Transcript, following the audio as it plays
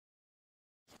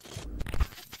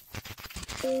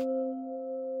Hi,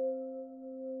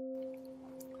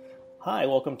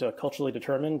 welcome to Culturally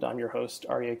Determined. I'm your host,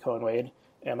 Aryeh Cohen-Wade,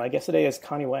 and my guest today is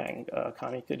Connie Wang.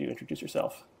 Connie, could you introduce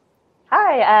yourself?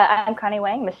 Hi, I'm Connie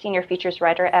Wang. I'm a senior features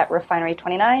writer at Refinery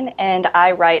 29, and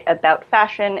I write about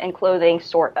fashion and clothing,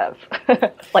 sort of,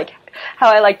 like how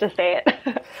I like to say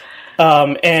it.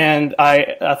 And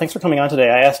thanks for coming on today.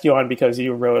 I asked you on because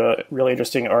you wrote a really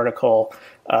interesting article.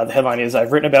 The headline is,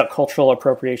 "I've written about cultural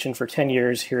appropriation for 10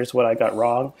 years. Here's what I got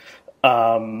wrong."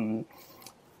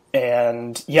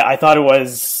 And yeah, I thought it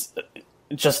was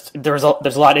just, there's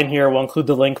a lot in here. We'll include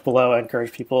the link below. I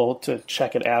encourage people to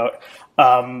check it out.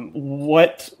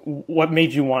 What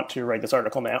made you want to write this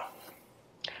article now?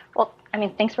 Well, I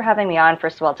mean, thanks for having me on,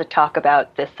 first of all, to talk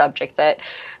about this subject that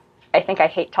I think I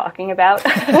hate talking about.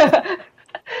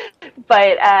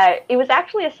 But it was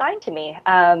actually assigned to me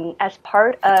as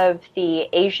part of the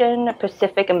Asian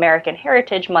Pacific American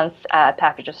Heritage Month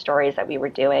package of stories that we were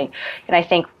doing. And I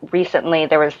think recently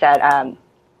there was that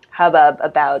hubbub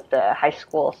about the high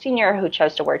school senior who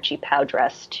chose to wear a cheap Pow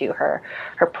dress to her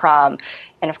prom.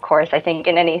 And of course, I think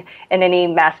in any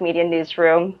mass media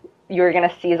newsroom, you're going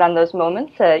to seize on those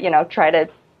moments to,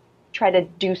 try to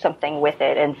do something with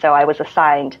it. And so I was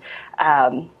assigned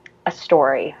a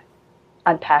story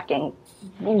unpacking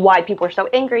why people are so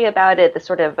angry about it, the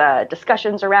sort of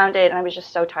discussions around it. And I was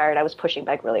just so tired. I was pushing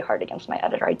back really hard against my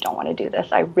editor. I don't want to do this.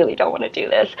 I really don't want to do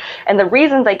this. And the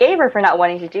reasons I gave her for not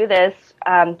wanting to do this,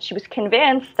 she was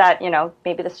convinced that,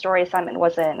 maybe the story assignment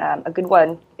wasn't a good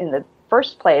one in the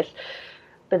first place,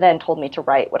 but then told me to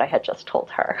write what I had just told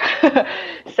her.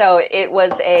 So it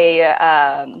was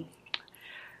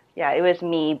it was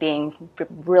me being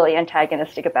really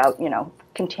antagonistic about,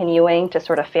 continuing to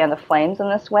sort of fan the flames in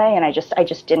this way. And I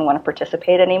just didn't want to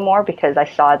participate anymore because I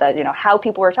saw that, how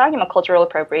people were talking about cultural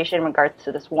appropriation in regards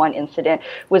to this one incident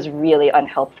was really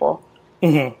unhelpful.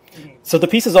 Mm-hmm. So the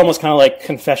piece is almost kind of like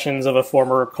confessions of a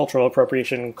former cultural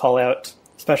appropriation call-out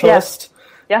specialist.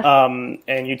 Yeah.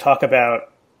 And you talk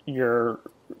about your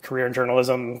career in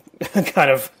journalism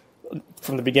kind of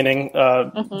from the beginning,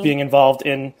 being involved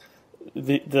in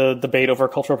the debate over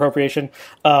cultural appropriation.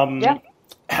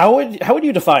 How would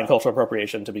you define cultural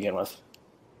appropriation to begin with?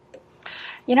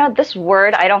 This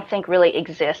word I don't think really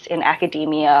exists in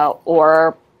academia,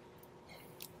 or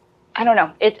I don't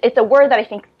know. It's a word that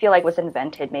I feel like was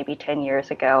invented maybe 10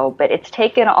 years ago, but it's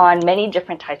taken on many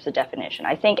different types of definition.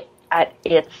 I think at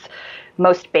its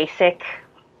most basic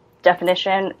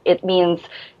definition, it means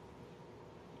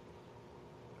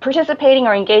participating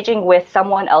or engaging with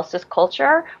someone else's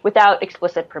culture without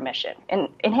explicit permission. And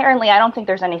inherently, I don't think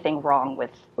there's anything wrong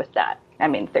with that. I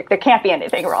mean, there can't be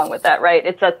anything wrong with that, right?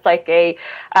 It's like a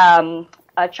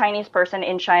Chinese person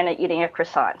in China eating a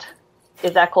croissant.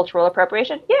 Is that cultural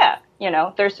appropriation? Yeah.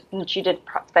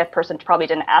 That person probably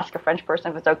didn't ask a French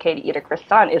person if it's okay to eat a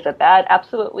croissant. Is it bad?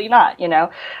 Absolutely not,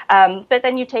 But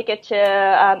then you take it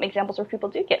to examples where people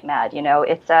do get mad.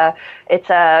 It's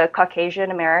a Caucasian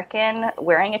American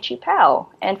wearing a cheap Pow.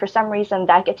 And for some reason,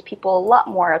 that gets people a lot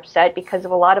more upset because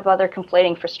of a lot of other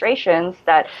conflating frustrations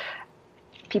that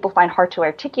people find hard to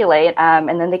articulate,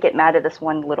 and then they get mad at this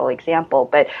one little example.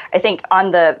 But I think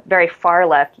on the very far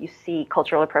left, you see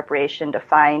cultural appropriation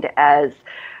defined as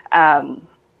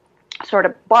sort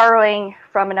of borrowing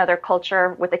from another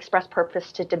culture with express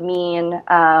purpose to demean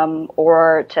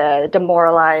or to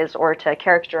demoralize or to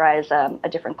characterize a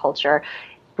different culture,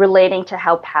 relating to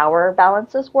how power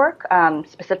balances work,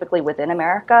 specifically within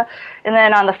America. And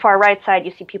then on the far right side,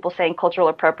 you see people saying cultural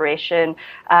appropriation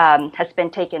has been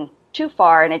taken too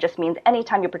far, and it just means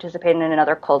anytime you participate in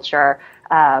another culture,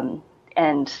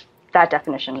 and that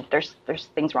definition, there's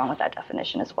things wrong with that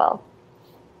definition as well.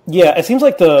 Yeah, it seems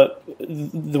like the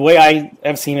way I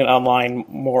have seen it online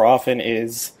more often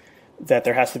is that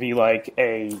there has to be like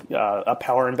a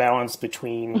power imbalance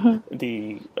between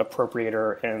the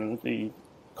appropriator and the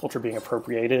culture being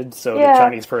appropriated. So the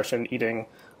Chinese person eating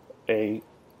a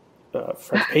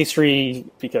French pastry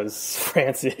because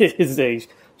France is a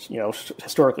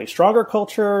historically stronger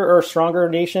culture or stronger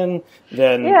nation,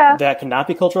 then that cannot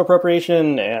be cultural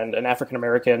appropriation. And an African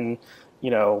American,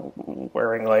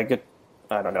 wearing like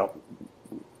I don't know,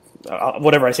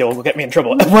 whatever I say will get me in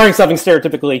trouble. Wearing something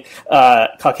stereotypically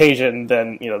Caucasian,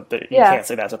 then you can't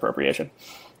say that's appropriation.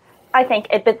 I think,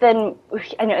 but then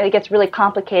I know it gets really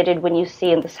complicated when you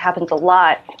see, and this happens a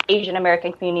lot, Asian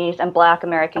American communities and Black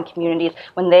American communities,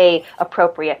 when they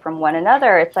appropriate from one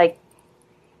another. It's like,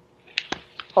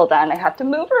 hold on, I have to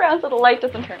move around so the light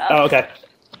doesn't turn off. Oh, okay.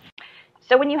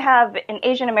 So when you have an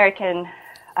Asian Americans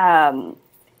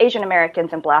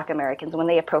and Black Americans, when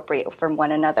they appropriate from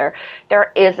one another,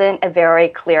 there isn't a very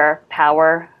clear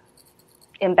power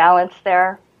imbalance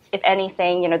there. If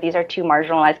anything, these are two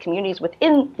marginalized communities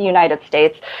within the United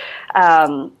States.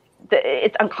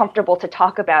 It's uncomfortable to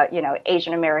talk about,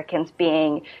 Asian Americans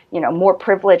being, more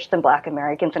privileged than Black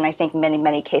Americans. And I think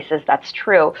many cases that's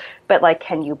true. But like,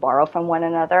 can you borrow from one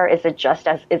another? Is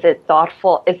it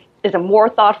thoughtful? Is it more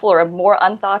thoughtful or more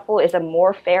unthoughtful? Is it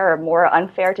more fair or more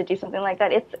unfair to do something like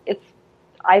that?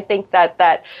 I think that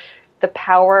the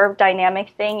power dynamic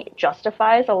thing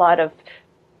justifies a lot of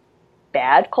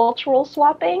bad cultural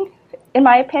swapping, in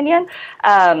my opinion.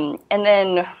 And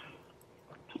then,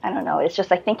 I don't know, it's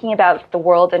just like thinking about the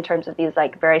world in terms of these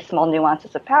like very small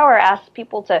nuances of power asks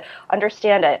people to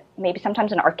understand maybe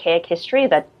sometimes an archaic history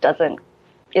that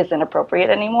isn't appropriate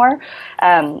anymore.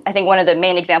 I think one of the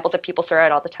main examples that people throw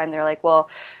out all the time, they're like, well,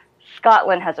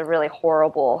 Scotland has a really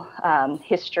horrible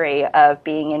history of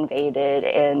being invaded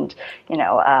and,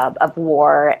 of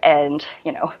war and,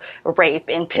 rape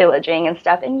and pillaging and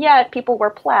stuff. And yet people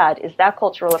wear plaid. Is that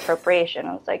cultural appropriation?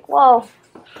 I was like, well,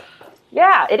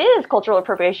 yeah, it is cultural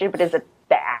appropriation, but is it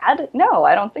bad? No,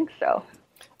 I don't think so.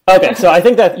 Okay, so I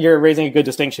think that you're raising a good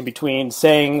distinction between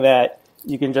saying that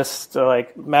you can just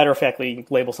matter-of-factly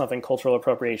label something cultural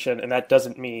appropriation, and that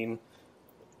doesn't mean,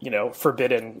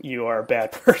 forbidden, you are a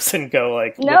bad person, go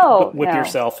whip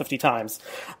yourself 50 times.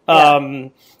 Yeah.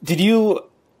 Did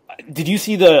you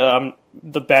see the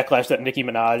backlash that Nicki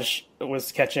Minaj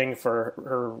was catching for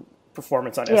her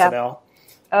performance on SNL?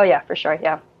 Oh yeah, for sure.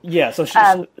 Yeah. Yeah. So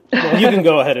well, you can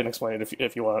go ahead and explain it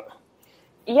if you want.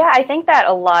 Yeah, I think that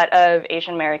a lot of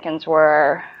Asian Americans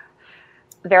were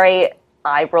very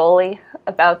eye-rolly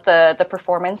about the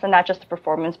performance, and not just the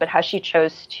performance, but how she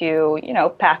chose to,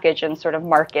 package and sort of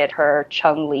market her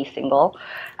Chung Lee single.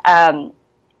 I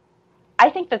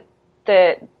think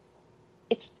that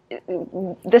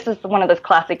this is one of those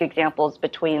classic examples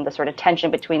between the sort of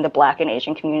tension between the Black and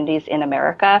Asian communities in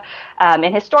America. And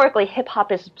historically, hip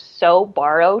hop is so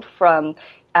borrowed from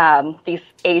these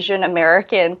Asian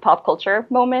American pop culture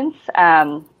moments.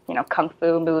 Kung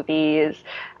fu movies.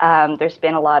 There's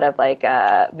been a lot of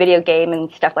video game and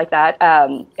stuff like that.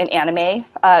 And anime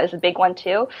is a big one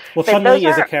too. Well, Chun-Li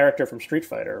is a character from Street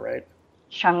Fighter, right?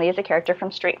 Chun-Li is a character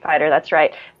from Street Fighter. That's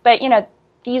right. But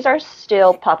these are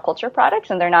still pop culture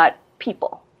products, and they're not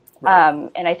people. Right.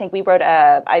 And I think we wrote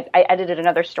I edited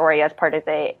another story as part of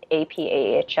the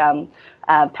APAHM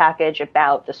package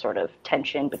about the sort of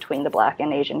tension between the Black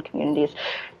and Asian communities.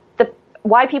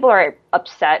 Why people are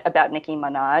upset about Nicki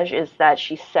Minaj is that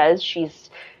she says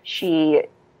she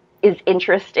is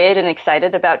interested and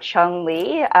excited about Chung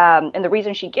Lee. And the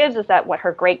reason she gives is that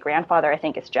her great-grandfather, I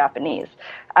think, is Japanese.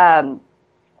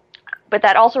 But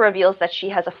that also reveals that she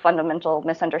has a fundamental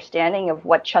misunderstanding of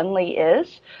what Chun-Li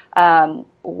is, how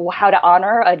to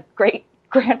honor a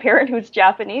great-grandparent who's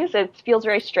Japanese. It feels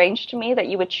very strange to me that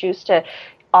you would choose to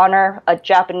honor a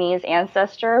Japanese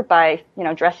ancestor by,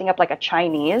 dressing up like a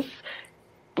Chinese,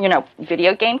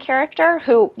 video game character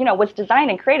who, was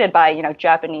designed and created by,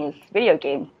 Japanese video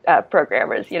game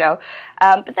programmers,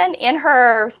 But then in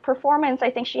her performance,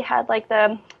 I think she had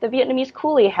the Vietnamese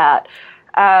coolie hat.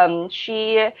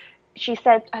 She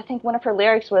said, I think one of her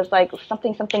lyrics was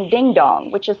something ding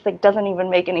dong, which is doesn't even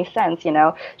make any sense.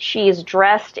 She's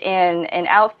dressed in an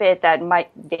outfit that might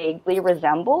vaguely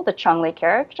resemble the Chung Li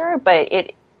character, but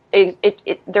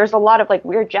there's a lot of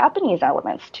weird Japanese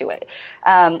elements to it.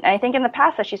 And I think in the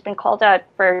past that she's been called out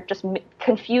for just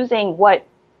confusing what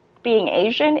being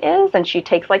Asian is, and she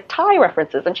takes Thai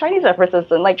references and Chinese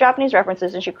references and Japanese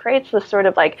references, and she creates this sort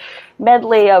of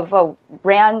medley of a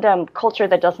random culture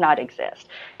that does not exist.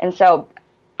 And so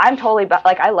I'm totally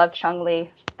I love Chung Li.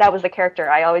 That was the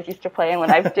character I always used to play in when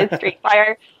I did Street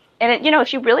Fighter. And if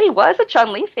she really was a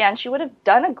Chung Li fan, she would have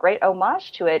done a great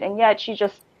homage to it. And yet she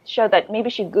just showed that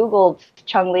maybe she Googled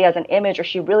Chung Li as an image, or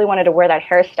she really wanted to wear that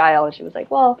hairstyle, and she was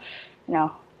like, well,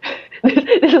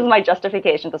 this is my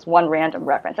justification, this one random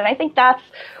reference. And I think that's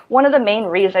one of the main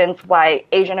reasons why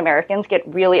Asian Americans get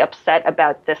really upset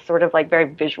about this sort of very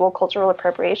visual cultural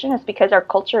appropriation, is because our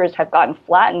cultures have gotten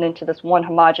flattened into this one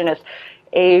homogenous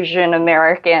Asian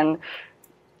American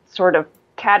sort of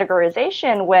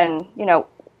categorization when,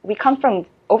 we come from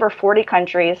over 40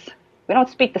 countries. We don't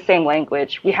speak the same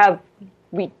language.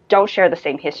 We don't share the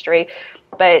same history,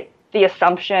 but the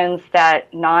assumptions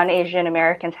that non-Asian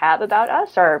Americans have about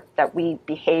us are that we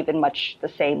behave in much the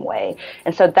same way.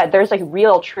 And so that there's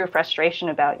real true frustration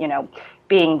about,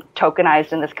 being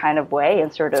tokenized in this kind of way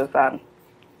and sort of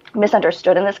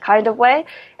misunderstood in this kind of way.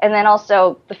 And then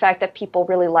also the fact that people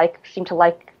really seem to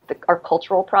like our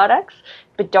cultural products,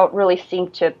 but don't really seem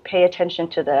to pay attention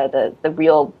to the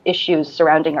real issues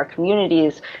surrounding our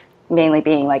communities mainly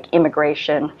being like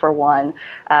immigration for one.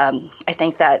 I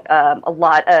think that a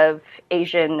lot of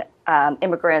Asian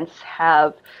immigrants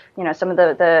have, some of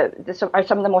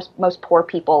the most poor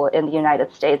people in the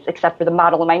United States, except for the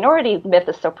model minority myth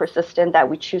is so persistent that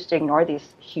we choose to ignore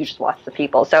these huge swaths of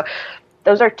people. So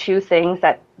those are two things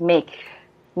that make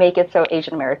it so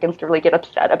Asian Americans really get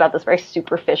upset about this very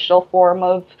superficial form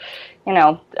of,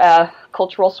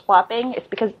 cultural swapping. It's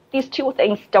because these two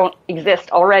things don't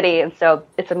exist already, and so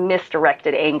it's a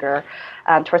misdirected anger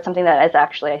towards something that is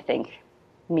actually, I think,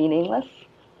 meaningless.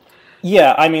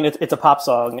 Yeah, I mean, it's a pop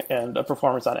song and a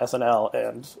performance on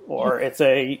SNL, or it's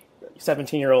a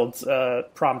 17-year-old's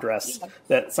prom dress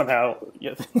that somehow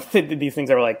these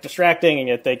things are like distracting, and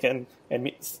yet they can, and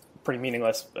it's pretty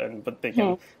meaningless, but they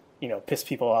can, piss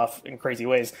people off in crazy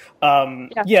ways.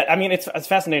 Yeah, I mean, it's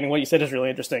fascinating. What you said is really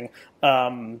interesting.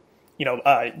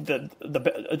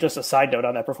 Just a side note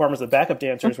on that performance, the backup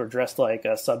dancers were dressed like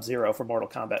Sub-Zero from Mortal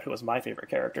Kombat, who was my favorite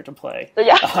character to play.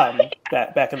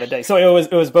 Back in the day. So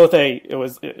it was both a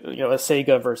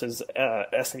Sega versus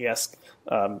SNES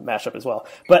mashup as well.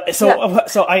 But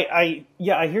I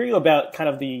hear you about kind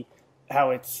of how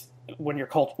it's when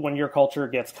your culture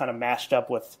gets kind of mashed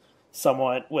up with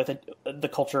the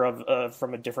culture of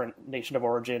from a different nation of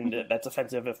origin. That's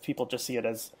offensive if people just see it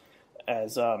as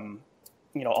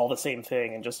all the same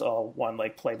thing and just all one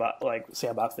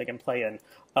sandbox they can play in.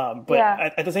 But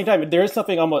at the same time, there is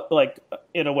something almost like,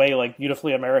 in a way, like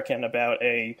beautifully American about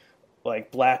a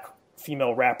black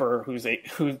female rapper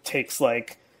who takes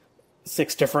like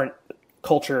 6 different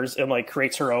cultures and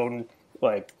creates her own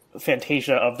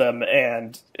fantasia of them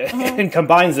and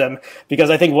combines them, because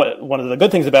I think one of the good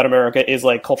things about America is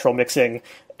cultural mixing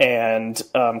and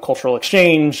cultural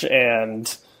exchange,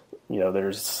 and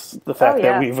there's the fact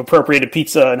that we've appropriated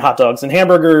pizza and hot dogs and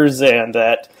hamburgers, and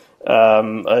that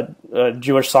a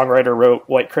Jewish songwriter wrote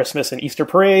White Christmas and Easter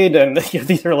Parade, and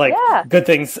these are good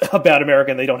things about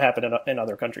America, and they don't happen in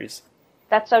other countries.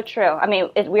 That's so true. I mean,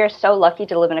 we are so lucky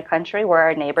to live in a country where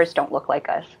our neighbors don't look like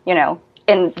us,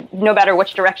 and no matter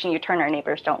which direction you turn, our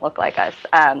neighbors don't look like us.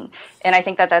 And I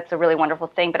think that that's a really wonderful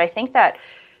thing. But I think that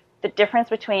the difference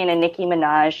between a Nicki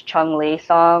Minaj, Chung Lee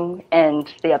song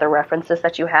and the other references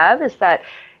that you have is that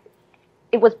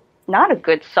it was not a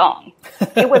good song.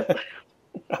 It was,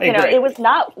 it was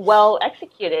not well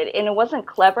executed, and it wasn't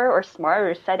clever or smart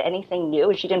or said anything new,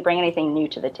 and she didn't bring anything new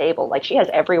to the table. She has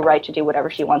every right to do whatever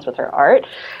she wants with her art.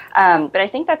 But I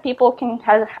think that people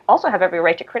also have every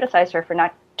right to criticize her for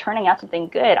not turning out something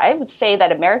good. I would say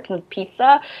that American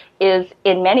pizza is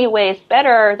in many ways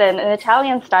better than an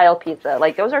Italian style pizza.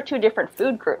 Those are two different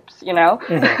food groups,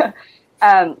 Mm-hmm.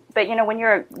 But when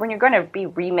you're going to be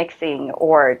remixing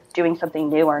or doing something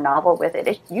new or novel with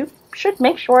it, you should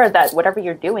make sure that whatever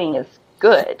you're doing is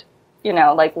good. We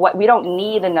don't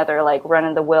need another run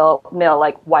of the mill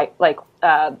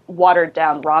watered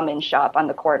down ramen shop on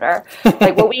the corner.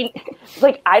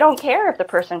 I don't care if the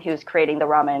person who's creating the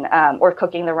ramen or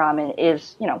cooking the ramen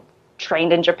is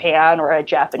trained in Japan or a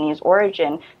Japanese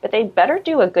origin, but they better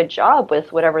do a good job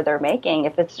with whatever they're making.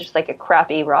 If it's just a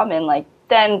crappy ramen,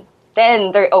 then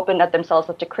they opened up themselves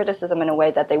up to criticism in a way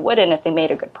that they wouldn't if they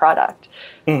made a good product.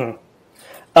 Mm-hmm.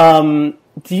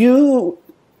 Do you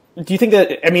think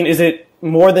that, is it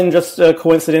more than just a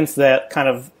coincidence that kind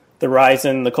of the rise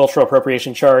in the cultural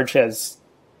appropriation charge has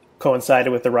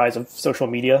coincided with the rise of social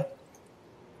media?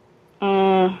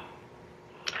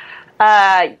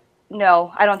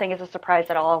 No, I don't think it's a surprise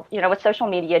at all. What social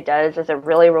media does is it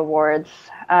really rewards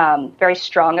very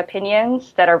strong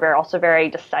opinions that are also very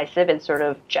decisive and sort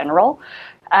of general.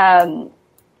 And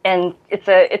it's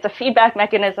a feedback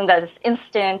mechanism that is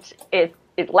instant.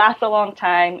 It lasts a long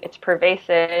time. It's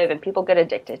pervasive, and people get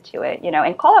addicted to it.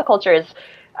 And call-out culture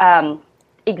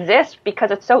exists because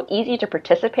it's so easy to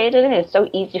participate in it. It's so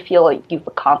easy to feel like you've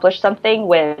accomplished something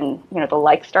when the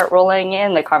likes start rolling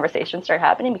in, the conversations start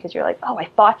happening, because you're like, oh, I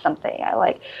thought something.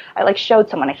 I showed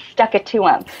someone. I stuck it to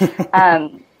them.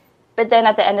 But then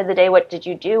at the end of the day, what did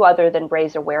you do other than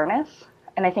raise awareness?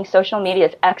 And I think social media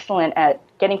is excellent at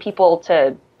getting people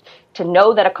to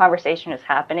know that a conversation is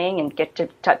happening, and get to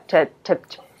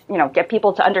get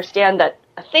people to understand that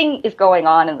a thing is going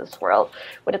on in this world.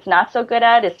 What it's not so good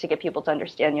at is to get people to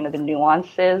understand, the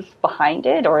nuances behind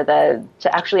it, or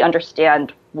to actually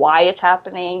understand why it's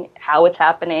happening, how it's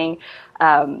happening,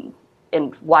 and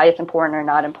why it's important or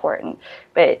not important.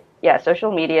 But yeah,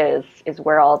 social media is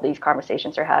where all these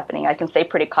conversations are happening. I can say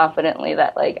pretty confidently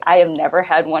that I have never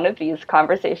had one of these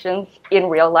conversations in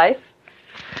real life.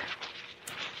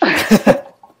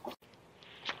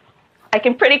 I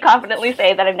can pretty confidently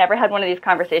say that I've never had one of these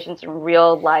conversations in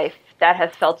real life that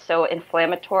have felt so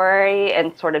inflammatory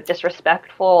and sort of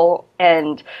disrespectful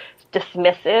and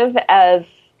dismissive as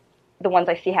the ones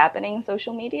I see happening in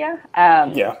social media.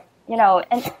 You know,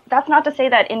 and that's not to say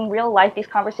that in real life these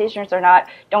conversations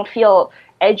don't feel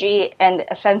edgy and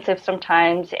offensive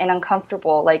sometimes and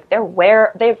uncomfortable. Like they're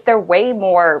way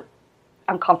more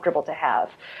uncomfortable to have.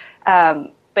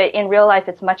 But in real life,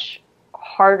 it's much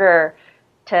harder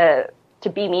to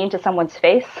be mean to someone's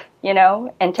face, you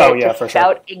know, and to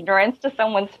shout ignorance to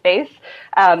someone's face,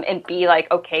 and be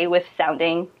like okay with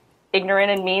sounding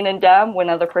ignorant and mean and dumb when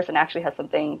another person actually has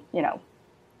something, you know,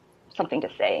 something to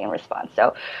say in response.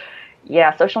 So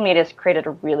yeah, social media has created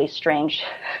a really strange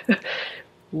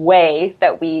way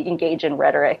that we engage in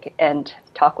rhetoric and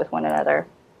talk with one another.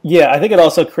 Yeah, I think it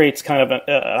also creates kind of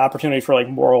an opportunity for like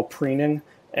moral preening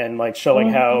and like showing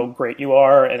how great you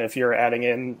are. And if you're adding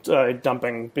in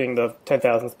dumping, being the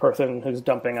 10,000th person who's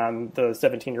dumping on the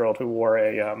 17-year-old who wore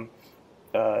a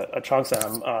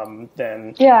cheongsam,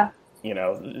 then you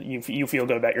know you feel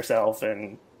good about yourself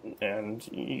and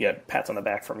you get pats on the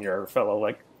back from your fellow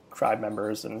like tribe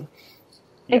members and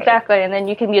exactly, and then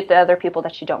you can mute the other people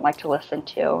that you don't like to listen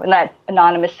to, and that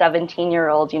anonymous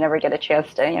 17-year-old, you never get a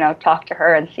chance to, you know, talk to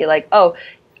her and see like, oh,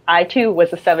 I too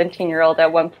was a 17-year-old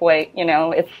at one point. You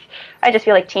know, I just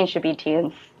feel like teens should be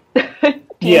teens.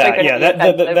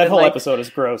 That whole episode is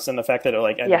gross, and the fact that it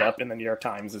like ended up in the New York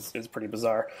Times is pretty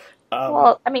bizarre.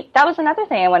 Well, I mean, that was another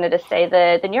thing I wanted to say.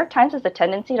 The New York Times has a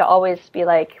tendency to always be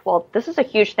like, well, this is a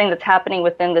huge thing that's happening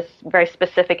within this very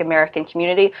specific American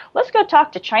community. Let's go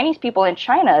talk to Chinese people in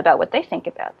China about what they think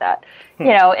about that. You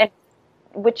know, and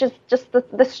which is just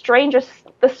the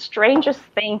strangest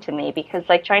thing to me, because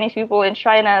like Chinese people in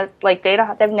China, like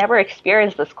they've never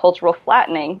experienced this cultural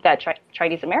flattening that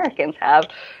Chinese Americans have.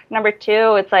 Number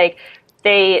two, it's like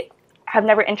they have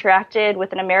never interacted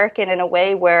with an American in a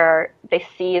way where they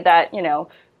see that, you know,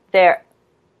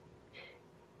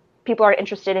 people are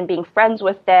interested in being friends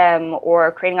with them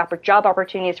or creating job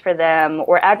opportunities for them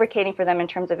or advocating for them in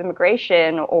terms of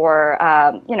immigration or,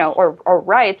 you know, or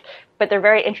rights, but they're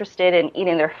very interested in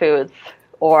eating their foods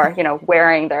or, you know,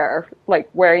 wearing their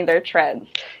trends.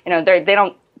 You know,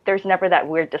 there's never that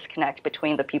weird disconnect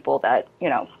between the people that, you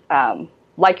know,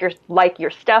 like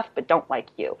your stuff, but don't like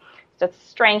you. So it's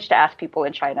strange to ask people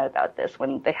in China about this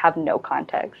when they have no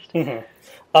context. So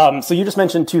you just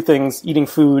mentioned two things, eating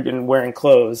food and wearing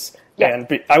clothes. Yeah.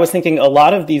 And I was thinking a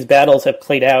lot of these battles have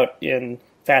played out in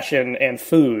fashion and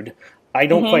food. I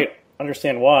don't quite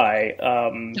understand why.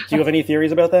 Do you have any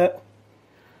theories about that?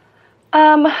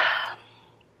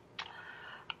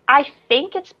 I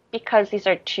think it's because these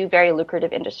are two very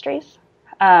lucrative industries.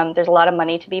 There's a lot of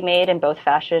money to be made in both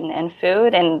fashion and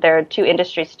food, and there are two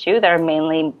industries too that are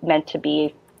mainly meant to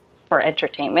be for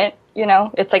entertainment. You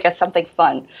know, it's like something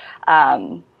fun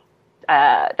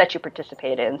that you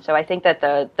participate in. So I think that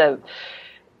the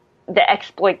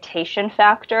exploitation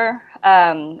factor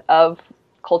of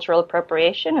cultural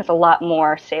appropriation is a lot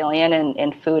more salient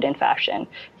in food and fashion.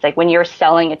 It's like when you're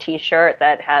selling a T-shirt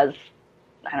that has,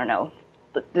 I don't know,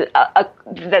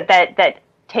 that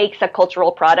takes a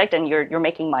cultural product and you're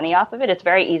making money off of it, it's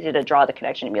very easy to draw the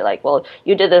connection and be like, well,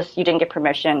 you did this, you didn't get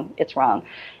permission, it's wrong.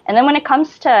 And then when it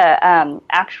comes to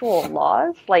actual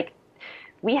laws, like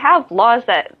we have laws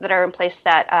that are in place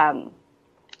that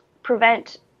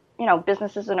prevent, you know,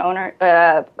 businesses and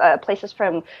places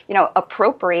from, you know,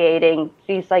 appropriating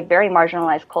these like very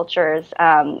marginalized cultures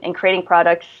and creating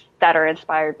products that are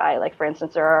inspired by, like, for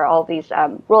instance, there are all these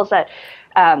rules that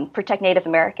protect Native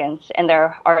Americans and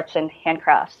their arts and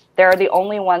handcrafts. They're the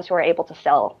only ones who are able to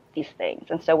sell these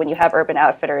things. And so when you have Urban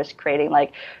Outfitters creating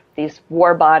like these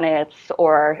war bonnets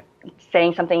or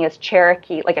saying something as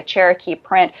Cherokee, like a Cherokee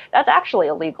print, that's actually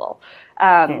illegal.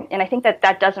 And I think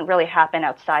that doesn't really happen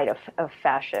outside of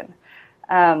fashion.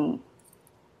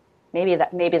 Maybe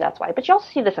that's why. But you also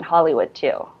see this in Hollywood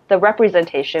too. The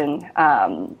representation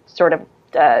sort of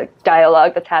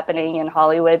dialogue that's happening in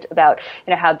Hollywood about,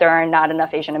 you know, how there are not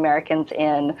enough Asian Americans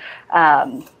in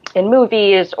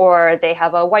movies, or they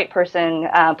have a white person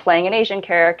playing an Asian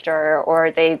character,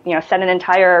 or they, you know, set an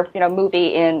entire, you know,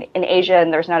 movie in Asia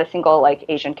and there's not a single like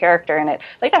Asian character in it.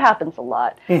 Like that happens a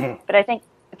lot. But I think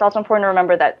it's also important to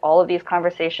remember that all of these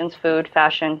conversations, food,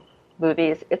 fashion,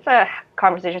 movies, it's a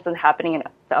conversation that's happening in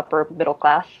the upper middle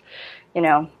class. You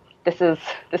know, this is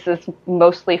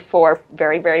mostly for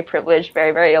very, very privileged,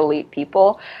 very, very elite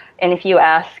people. And if you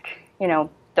ask, you know,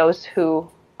 those who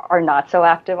are not so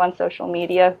active on social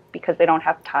media because they don't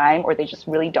have time or they just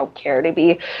really don't care to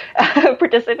be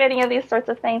participating in these sorts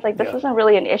of things, like this isn't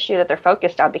really an issue that they're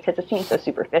focused on because it seems so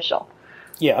superficial.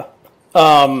 Yeah.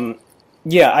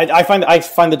 Yeah, I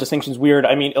find the distinctions weird.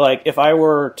 I mean, like if I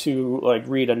were to like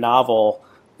read a novel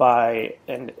by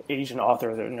an Asian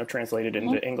author that translated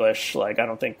into English, like I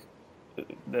don't think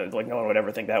like no one would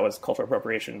ever think that was cultural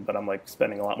appropriation. But I'm like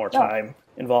spending a lot more time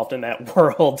involved in that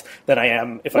world than I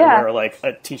am if I wear like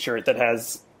a T-shirt that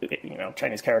has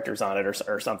Chinese characters on it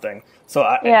or something. So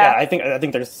I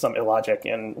think there's some illogic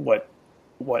in what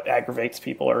aggravates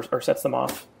people or sets them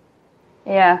off.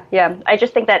 Yeah. I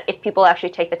just think that if people actually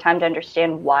take the time to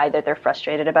understand why they're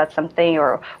frustrated about something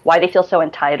or why they feel so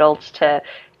entitled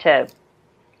to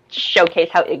showcase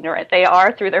how ignorant they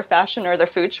are through their fashion or their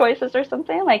food choices or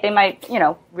something, like they might,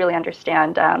 really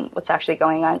understand what's actually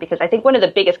going on. Because I think one of the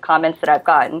biggest comments that I've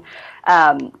gotten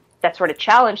that sort of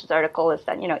challenged this article is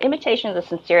that, imitation is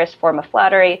the sincerest form of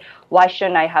flattery. Why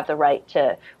shouldn't I have the right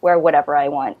to wear whatever I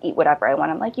want, eat whatever I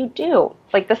want? I'm like, you do.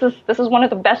 Like, this is one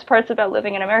of the best parts about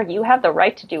living in America. You have the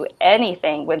right to do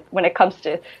anything when it comes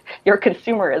to your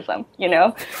consumerism,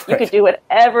 You could do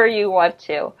whatever you want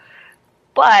to.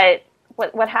 But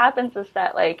what happens is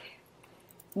that, like,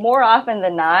 more often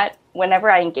than not,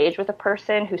 whenever I engage with a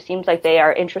person who seems like they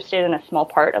are interested in a small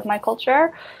part of my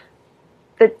culture,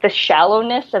 the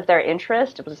shallowness of their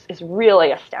interest is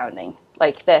really astounding.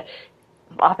 Like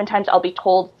oftentimes I'll be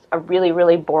told a really,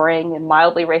 really boring and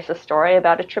mildly racist story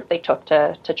about a trip they took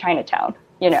to Chinatown,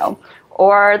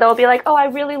 or they'll be like, oh, I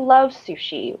really love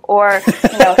sushi, or,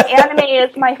 anime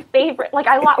is my favorite. Like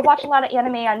I watch a lot of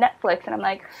anime on Netflix, and I'm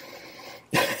like,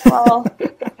 well,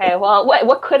 okay, well,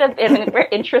 what could have been a very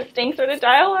interesting sort of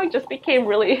dialogue just became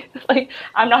really like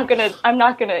I'm not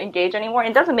gonna engage anymore.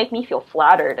 It doesn't make me feel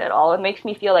flattered at all. It makes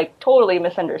me feel like totally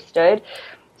misunderstood.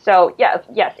 So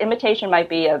yes, imitation might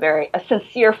be a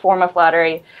sincere form of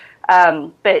flattery,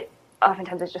 but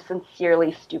oftentimes it's just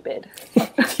sincerely stupid.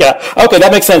 Yeah. Okay,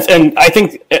 that makes sense. And I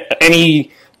think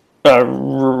any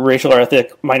racial or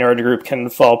ethnic minority group can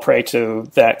fall prey to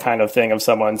that kind of thing of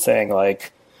someone saying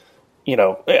like,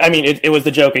 I mean, it was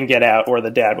the joke in Get Out where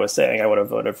the dad was saying, I would have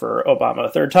voted for Obama a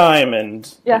third time.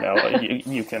 And,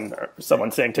 you can,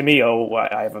 someone saying to me, oh,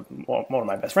 I have one of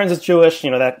my best friends is Jewish,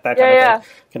 that kind of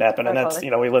thing can happen. And that's,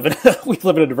 we live in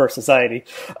a diverse society.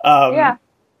 I'd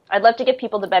love to give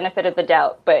people the benefit of the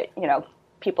doubt, but,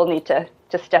 people need to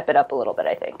step it up a little bit,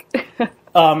 I think.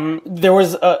 There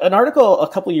was an article a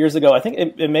couple of years ago. I think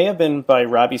it may have been by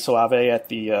Robbie Soave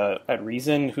at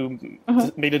Reason, who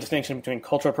made a distinction between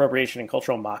cultural appropriation and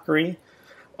cultural mockery,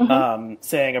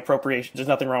 saying appropriation. There's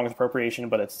nothing wrong with appropriation,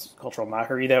 but it's cultural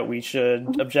mockery that we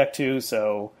should object to.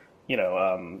 So,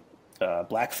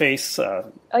 blackface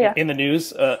in the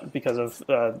news because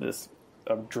of this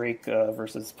Drake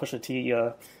versus Pusha T.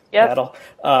 Battle,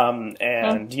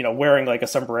 and wearing like a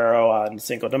sombrero on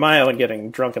Cinco de Mayo and getting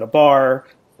drunk at a bar,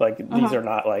 like these are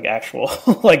not like actual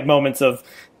like moments of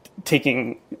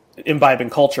imbibing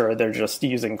culture. They're just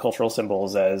using cultural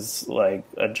symbols as like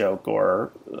a joke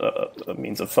or a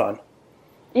means of fun.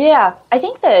 Yeah, I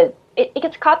think that it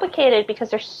gets complicated because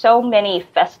there's so many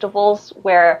festivals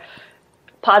where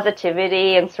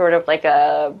positivity and sort of like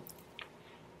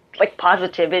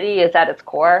positivity is at its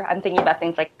core. I'm thinking about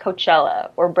things like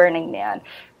Coachella or Burning Man,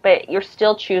 but you're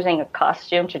still choosing a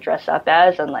costume to dress up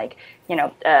as and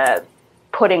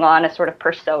putting on a sort of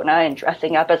persona and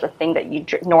dressing up as a thing that you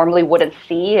normally wouldn't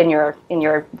see in your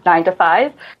 9 to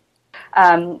 5,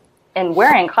 and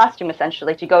wearing a costume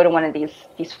essentially to go to one of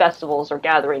these festivals or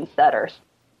gatherings that are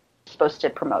supposed to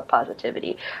promote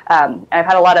positivity. I've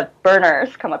had a lot of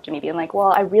burners come up to me being like,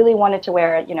 well, I really wanted to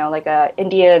wear, like a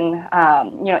Indian,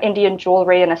 Indian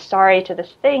jewelry and a sari to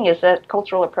this thing. Is that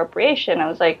cultural appropriation? I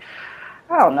was like,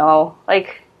 I don't know.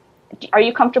 Like, are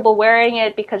you comfortable wearing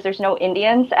it because there's no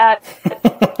Indians at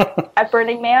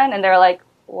Burning Man? And they're like,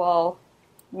 well,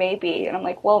 maybe. And I'm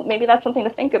like, well, maybe that's something to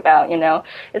think about.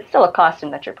 It's still a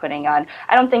costume that you're putting on.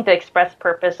 I don't think the express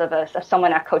purpose of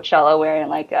someone at Coachella wearing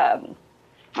like a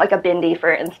bindi,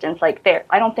 for instance,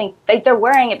 I don't think they're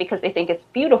wearing it because they think it's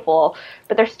beautiful,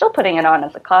 but they're still putting it on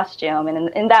as a costume, and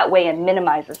in that way, it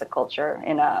minimizes the culture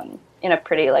in a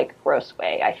pretty gross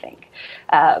way, I think.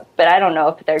 But I don't know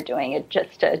if they're doing it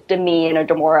just to demean or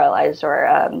demoralize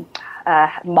or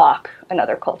mock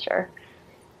another culture.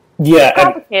 Yeah, it's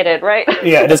complicated, right?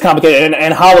 Yeah, it is complicated,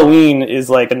 and Halloween is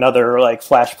another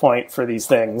flashpoint for these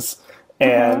things.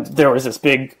 And there was this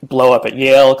big blow up at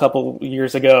Yale a couple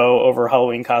years ago over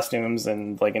Halloween costumes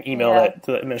and an email that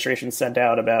the administration sent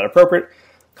out about appropriate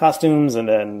costumes, and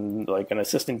then an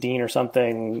assistant dean or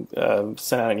something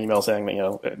sent out an email saying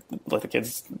that let the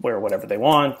kids wear whatever they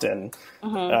want. And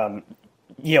where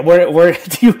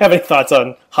do you have any thoughts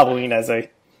on Halloween as a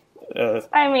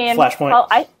flashpoint?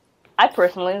 Well, I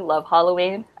personally love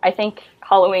Halloween. I think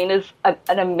Halloween is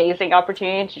an amazing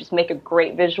opportunity to just make a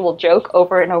great visual joke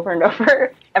over and over and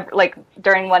over, like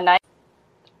during one night.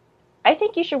 I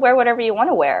think you should wear whatever you want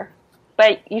to wear,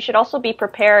 but you should also be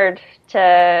prepared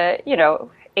to,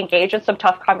 engage in some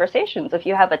tough conversations. If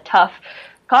you have a tough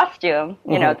costume,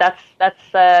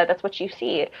 that's what you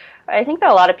see. I think that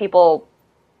a lot of people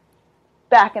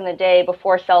back in the day,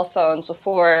 before cell phones,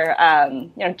 before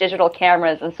digital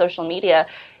cameras and social media,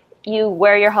 you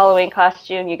wear your Halloween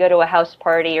costume, you go to a house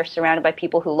party, you're surrounded by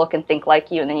people who look and think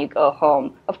like you, and then you go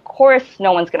home. Of course,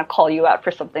 no one's going to call you out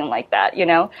for something like that,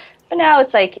 But now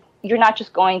it's like, you're not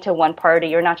just going to one party,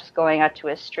 you're not just going out to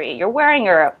a street. You're wearing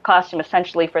your costume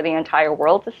essentially for the entire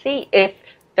world to see if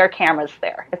there are cameras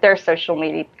there, if there's social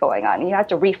media going on. And you have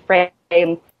to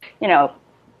reframe,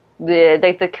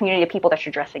 the community of people that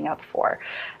you're dressing up for.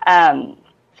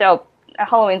 So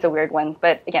Halloween's a weird one,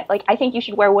 but again, I think you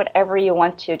should wear whatever you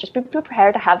want to. Just be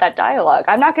prepared to have that dialogue.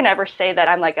 I'm not going to ever say that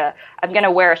I'm going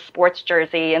to wear a sports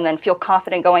jersey and then feel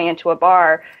confident going into a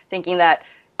bar thinking that,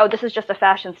 oh, this is just a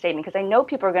fashion statement, because I know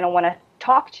people are going to want to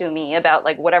talk to me about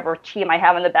whatever team I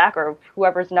have in the back or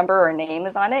whoever's number or name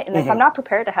is on it. And if I'm not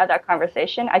prepared to have that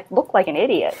conversation, I look like an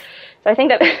idiot. So I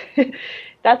think that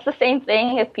that's the same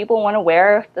thing. If people want to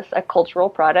wear a cultural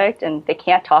product and they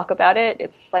can't talk about it,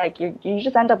 it's like you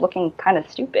just end up looking kind of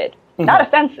stupid. Not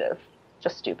offensive,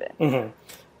 just stupid.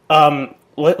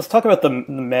 Let's talk about the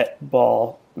Met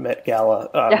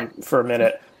Gala for a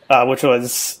minute. Which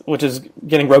is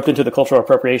getting roped into the cultural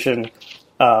appropriation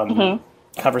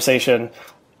conversation.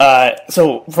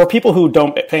 So for people who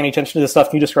don't pay any attention to this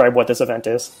stuff, can you describe what this event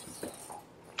is?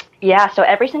 Yeah, so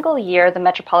every single year, the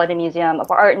Metropolitan Museum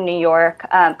of Art in New York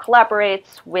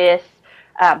collaborates with,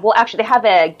 they have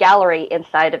a gallery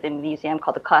inside of the museum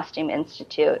called the Costume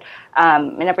Institute.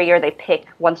 And every year they pick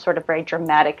one sort of very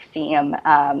dramatic theme,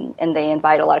 and they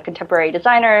invite a lot of contemporary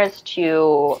designers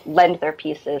to lend their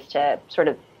pieces to sort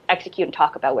of execute and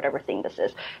talk about whatever thing this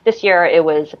is. This year it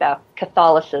was about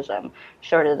Catholicism,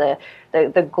 sort of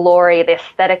the glory, the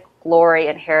aesthetic glory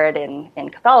inherent in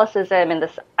Catholicism, and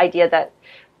this idea that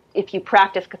if you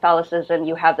practice Catholicism,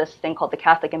 you have this thing called the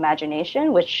Catholic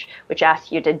imagination, which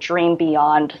asks you to dream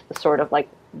beyond the sort of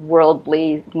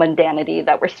worldly mundanity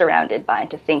that we're surrounded by,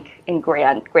 and to think in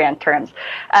grand terms.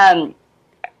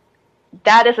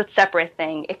 That is a separate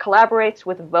thing. It collaborates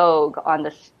with Vogue on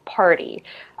this party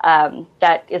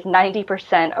that is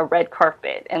 90% a red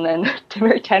carpet, and then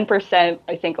 10%,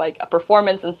 I think, a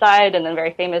performance inside, and then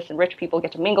very famous and rich people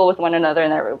get to mingle with one another,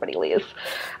 and everybody leaves.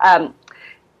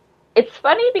 It's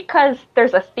funny because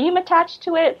there's a theme attached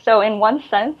to it. So in one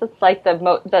sense, it's like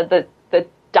the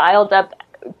dialed up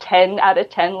 10 out of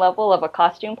 10 level of a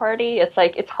costume party. It's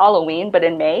like it's Halloween, but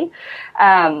in May,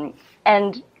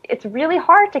 and it's really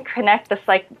hard to connect this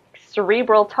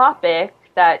cerebral topic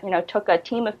that took a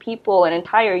team of people an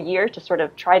entire year to sort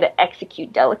of try to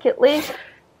execute delicately,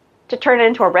 to turn it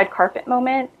into a red carpet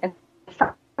moment. And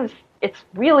sometimes it's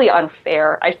really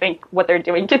unfair, I think, what they're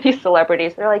doing to these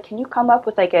celebrities. They're like, can you come up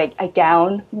with a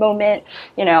gown moment,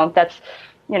 that's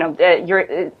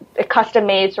a custom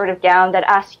made sort of gown that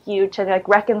asks you to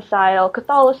reconcile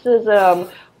Catholicism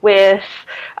with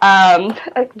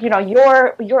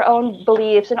your own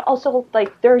beliefs, and also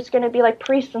there's going to be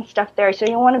priests and stuff there, so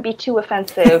you don't want to be too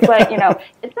offensive, but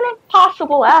it's an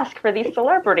impossible ask for these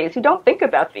celebrities who don't think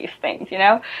about these things,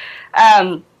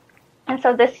 and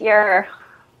so this year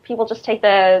people just take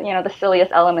the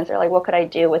silliest elements. They're like, what could I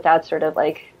do without sort of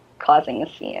causing a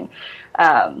scene?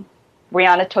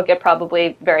 Rihanna took it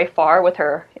probably very far with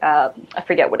her I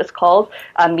forget what it's called,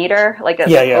 a meter,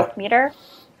 folk meter.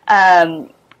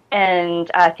 And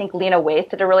I think Lena Waithe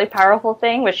did a really powerful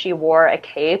thing, where she wore a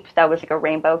cape that was a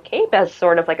rainbow cape as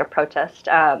sort of a protest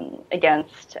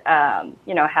against,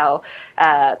 how,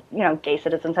 gay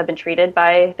citizens have been treated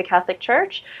by the Catholic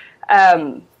Church.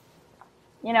 But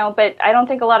I don't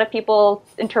think a lot of people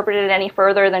interpreted it any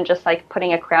further than just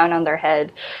putting a crown on their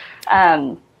head.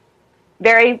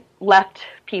 Very left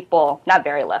people, not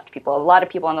very left people, a lot of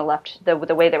people on the left, the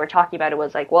way they were talking about it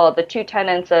was well, the two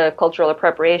tenets of cultural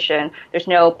appropriation, there's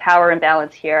no power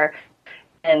imbalance here.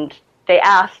 And they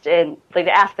asked the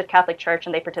Catholic Church,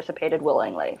 and they participated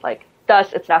willingly.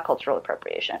 Thus, it's not cultural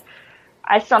appropriation.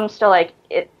 I'm still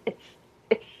it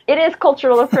is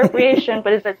cultural appropriation,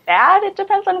 but is it bad? It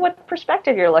depends on what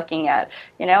perspective you're looking at.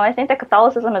 I think that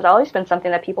Catholicism has always been something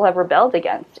that people have rebelled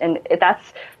against, and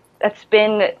that's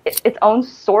been its own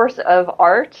source of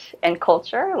art and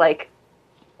culture.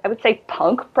 I would say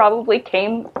punk probably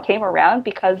came around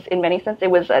because in many sense it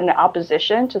was an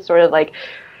opposition to sort of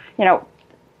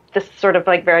this sort of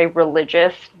very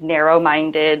religious,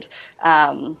 narrow-minded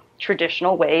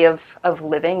traditional way of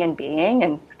living and being,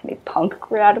 and maybe punk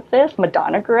grew out of this,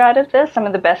 Madonna grew out of this. Some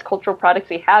of the best cultural products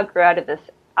we have grew out of this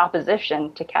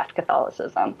opposition to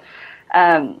Catholicism.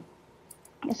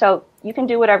 So you can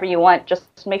do whatever you want,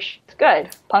 just make sure it's good.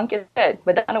 Punk is good.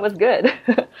 Madonna was good.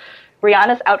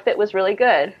 Rihanna's outfit was really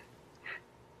good.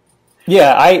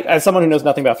 Yeah, as someone who knows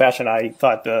nothing about fashion, I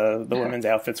thought the women's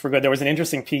outfits were good. There was an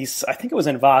interesting piece, I think it was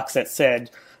in Vox, that said,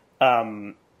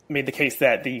 made the case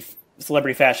that the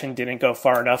celebrity fashion didn't go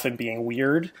far enough in being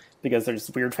weird, because there's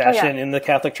weird fashion in the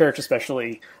Catholic Church,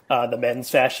 especially the men's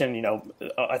fashion. You know,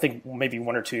 I think maybe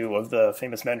one or two of the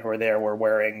famous men who were there were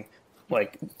wearing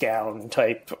like gown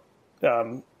type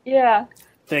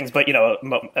things, but you know,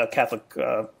 a Catholic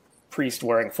priest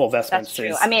wearing full vestments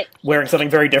is wearing something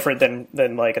very different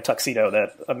than like a tuxedo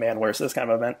that a man wears to this kind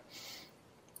of event.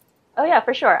 Oh yeah,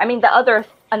 for sure. I mean, the other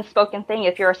unspoken thing,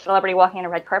 if you're a celebrity walking on a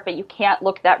red carpet, you can't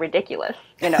look that ridiculous.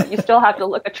 You know, you still have to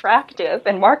look attractive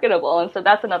and marketable, and so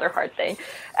that's another hard thing.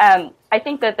 I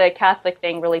think that the Catholic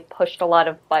thing really pushed a lot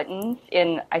of buttons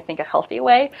in, I think, a healthy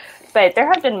way, but there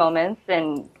have been moments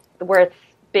where it's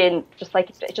been just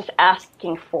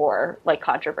asking for like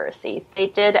controversy. They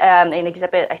did an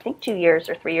exhibit, I think 2 years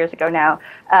or 3 years ago now,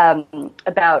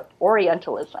 about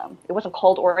Orientalism. It wasn't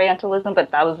called Orientalism,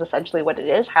 but that was essentially what it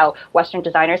is, how Western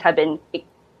designers have been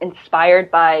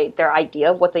inspired by their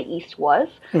idea of what the East was.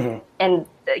 Mm-hmm. And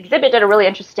the exhibit did a really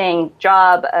interesting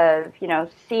job of, you know,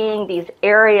 seeing these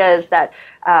areas that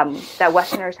that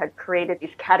Westerners had created,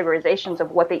 these categorizations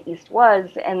of what the East was,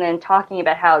 and then talking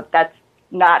about how that's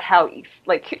not how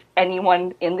like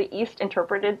anyone in the East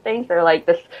interpreted things. They're like,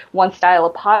 this one style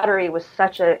of pottery was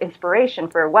such an inspiration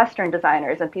for Western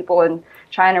designers, and people in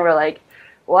China were like,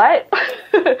 what?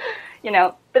 You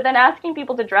know, but then asking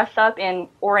people to dress up in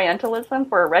Orientalism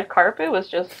for a red carpet was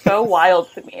just so wild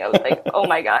to me. I was like, oh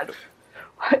my God,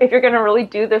 if you're going to really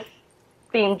do this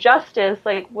theme justice,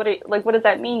 what does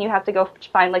that mean? You have to go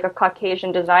find like a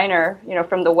Caucasian designer, you know,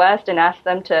 from the West, and ask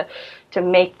them to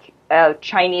make a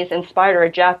Chinese-inspired or a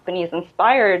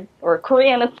Japanese-inspired or a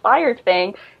Korean-inspired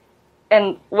thing.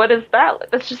 And what is that?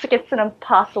 It's just like, it's an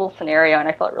impossible scenario, and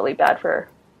I felt really bad for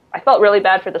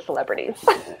the celebrities.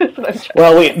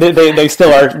 Well, they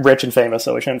still are rich and famous,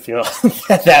 so we shouldn't feel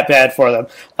that bad for them.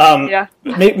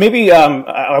 Maybe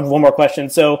I have one more question.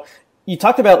 So you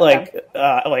talked about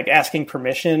like asking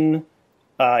permission.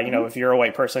 You know, if you're a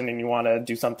white person and you want to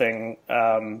do something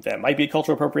that might be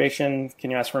cultural appropriation, can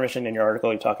you ask permission? In your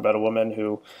article, you talk about a woman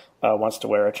who wants to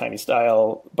wear a Chinese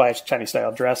style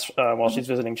dress while she's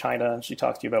visiting China, and she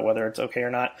talks to you about whether it's okay or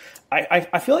not.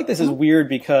 I feel like this is weird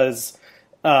because,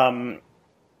 you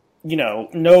know,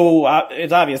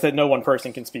 it's obvious that no one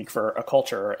person can speak for a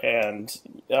culture, and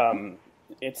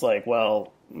it's like,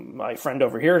 well, my friend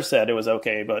over here said it was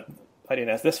okay, but I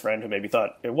didn't ask this friend who maybe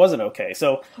thought it wasn't okay.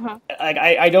 So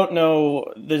I don't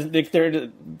know.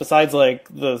 Besides like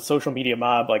the social media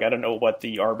mob, like I don't know what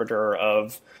the arbiter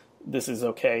of this is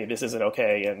okay, this isn't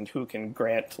okay, and who can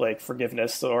grant like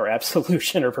forgiveness or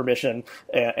absolution or permission,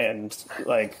 and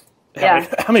like how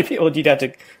many people do you have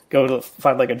to go to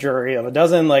find like a jury of a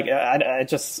dozen? Like it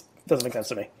just doesn't make sense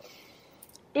to me.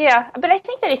 Yeah, but I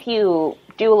think that if you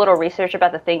do a little research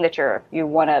about the thing that you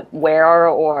want to wear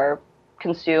or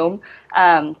consume,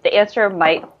 the answer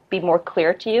might be more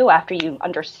clear to you after you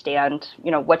understand,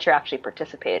 you know, what you're actually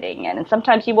participating in. And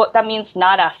sometimes that means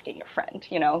not asking your friend,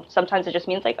 you know. Sometimes it just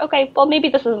means like, okay, well, maybe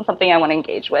this isn't something I want to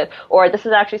engage with, or this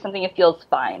is actually something that feels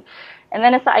fine. And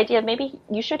then it's the idea of maybe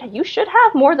you should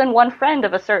have more than one friend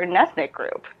of a certain ethnic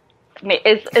group.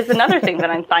 Is another thing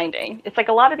that I'm finding. It's like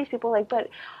a lot of these people like, but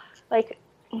like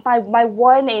my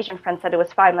one Asian friend said it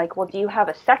was fine. Like, well, do you have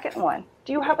a second one?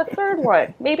 Do you have a third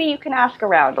one? Maybe you can ask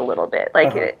around a little bit.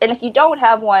 Like, and if you don't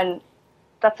have one,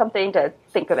 that's something to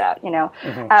think about, you know.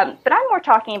 But I'm more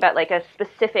talking about like a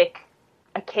specific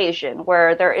occasion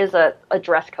where there is a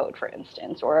dress code, for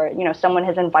instance, or, you know, someone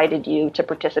has invited you to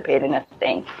participate in a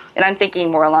thing. And I'm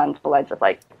thinking more along the lines of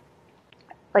like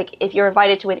if you're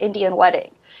invited to an Indian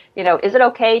wedding, you know, is it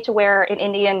okay to wear an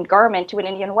Indian garment to an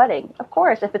Indian wedding? Of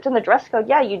course, if it's in the dress code,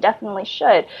 yeah, you definitely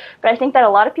should. But I think that a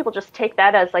lot of people just take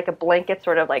that as like a blanket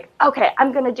sort of like, okay,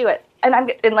 I'm going to do it.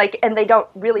 And they don't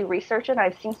really research it. And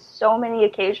I've seen so many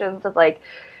occasions of like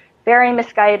very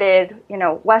misguided, you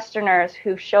know, Westerners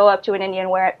who show up to an Indian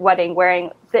wedding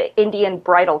wearing the Indian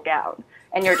bridal gown.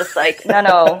 And you're just like,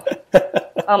 no,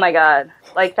 oh my God,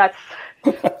 like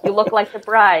you look like the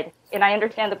bride. And I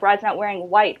understand the bride's not wearing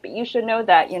white, but you should know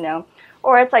that, you know.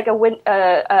 Or it's like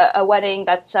a wedding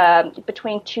that's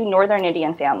between two Northern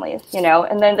Indian families, you know,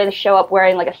 and then they show up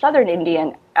wearing like a Southern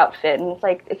Indian outfit, and it's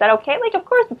like, is that okay? Like, of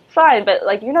course it's fine, but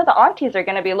like, you know, the aunties are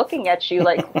going to be looking at you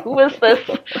like, who is this?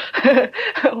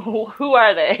 Who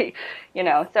are they? You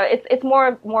know, so it's more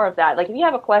of that. Like, if you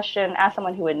have a question, ask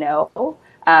someone who would know,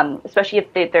 especially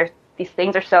if these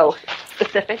things are so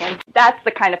specific, and that's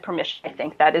the kind of permission, I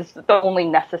think, that is the only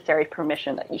necessary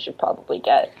permission that you should probably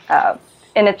get.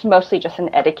 And it's mostly just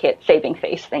an etiquette saving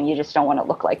face thing. You just don't want to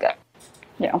look like a,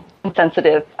 you know,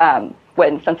 insensitive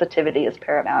when sensitivity is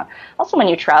paramount. Also, when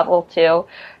you travel too,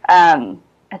 I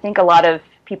think a lot of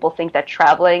people think that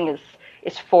traveling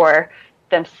is for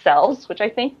themselves, which I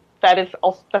think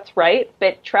that's right.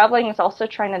 But traveling is also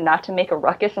trying to not to make a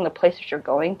ruckus in the places you're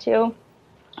going to.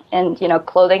 And, you know,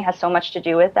 clothing has so much to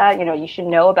do with that. You know, you should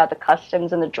know about the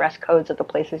customs and the dress codes of the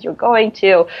places you're going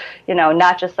to, you know,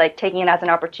 not just like taking it as an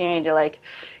opportunity to like,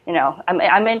 you know,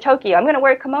 I'm in Tokyo, I'm going to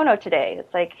wear a kimono today.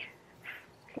 It's like,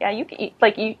 yeah,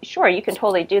 sure, you can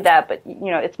totally do that. But,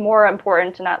 you know, it's more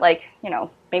important to not like, you know,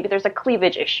 maybe there's a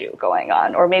cleavage issue going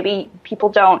on, or maybe people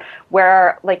don't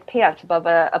wear like pants above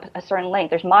a certain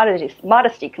length. There's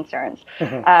modesty concerns.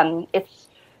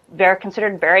 They're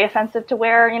considered very offensive to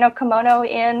wear, you know, kimono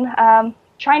in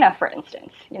China, for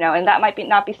instance, you know, and that might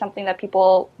not be something that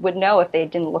people would know if they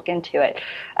didn't look into it.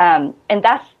 And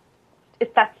that's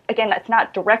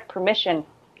not direct permission.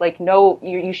 Like, no,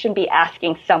 you shouldn't be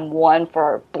asking someone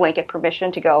for blanket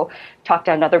permission to go talk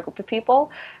to another group of people.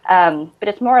 But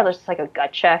it's more or less like a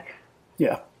gut check.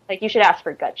 Yeah. Like, you should ask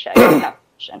for a gut check. Not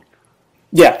permission.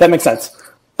 Yeah, that makes sense.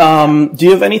 Do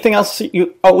you have anything else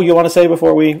you want to say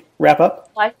before we wrap up?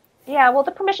 Well,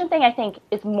 the permission thing, I think,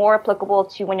 is more applicable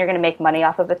to when you're going to make money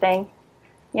off of a thing.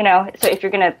 You know, so if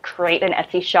you're going to create an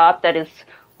Etsy shop that is,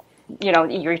 you know,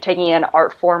 you're taking an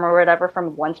art form or whatever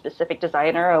from one specific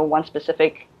designer or one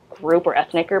specific group or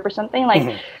ethnic group or something,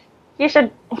 like, you should,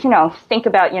 you know, think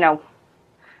about, you know,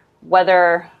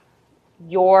 whether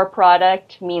your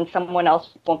product means someone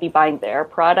else won't be buying their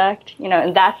product, you know,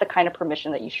 and that's the kind of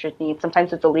permission that you should need.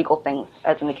 Sometimes it's a legal thing,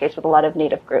 as in the case with a lot of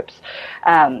Native groups.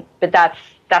 But that's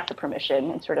the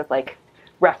permission and sort of like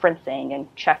referencing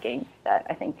and checking that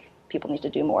I think people need to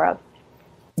do more of.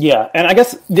 Yeah, and I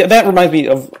guess that reminds me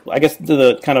of, I guess,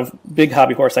 the kind of big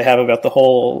hobby horse I have about the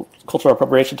whole cultural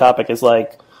appropriation topic is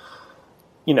like,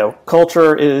 you know,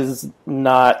 culture is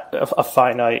not a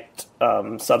finite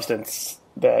substance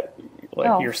that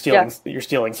like you're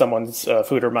stealing someone's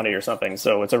food or money or something.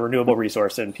 So it's a renewable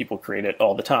resource and people create it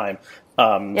all the time.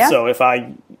 So if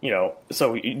I, you know,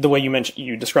 so the way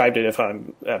you described it, if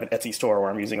I'm at an Etsy store where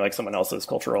I'm using like someone else's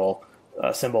cultural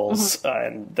symbols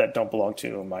and that don't belong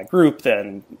to my group,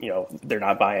 then, you know, they're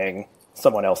not buying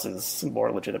someone else's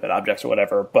more legitimate objects or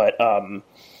whatever. But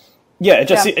it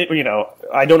just, you know,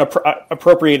 I don't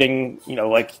appropriating, you know,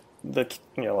 like the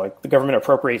government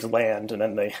appropriates land and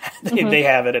then they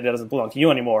have it and it doesn't belong to you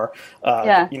anymore.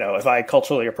 You know, if I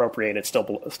culturally appropriate, it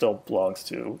still belongs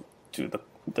to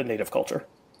the native culture.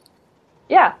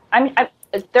 Yeah, I mean,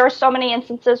 there are so many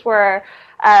instances where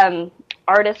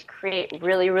artists create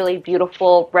really, really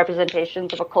beautiful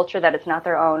representations of a culture that is not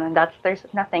their own, and there's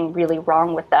nothing really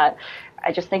wrong with that.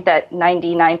 I just think that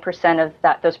 99%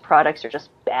 of those products are just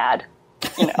bad,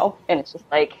 you know, and it's just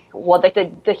like, well, like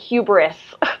the hubris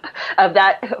of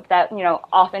that, you know,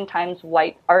 oftentimes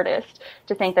white artist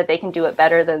to think that they can do it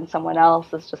better than someone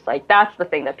else is just like, that's the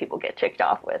thing that people get ticked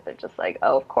off with. It's just like,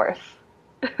 oh, of course.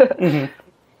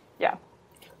 Yeah.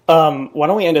 Why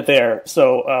don't we end it there?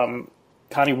 So,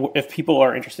 Connie, if people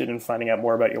are interested in finding out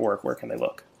more about your work, where can they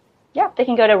look? Yeah, they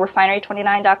can go to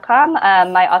refinery29.com.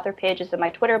 My author page is in my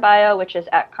Twitter bio, which is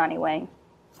 @ConnieWang. You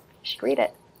should read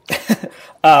it.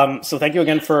 So thank you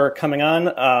again for coming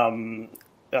on.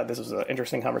 This was an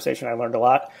interesting conversation. I learned a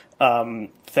lot.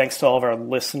 Thanks to all of our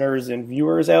listeners and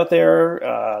viewers out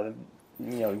there.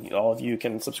 You know, all of you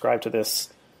can subscribe to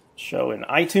this show in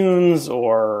iTunes,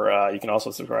 or you can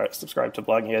also subscribe to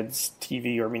Blogging Heads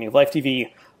TV or Meaning of Life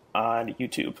TV on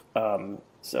YouTube.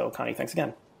 So, Connie, thanks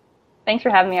again. Thanks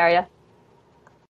for having me, Aryeh.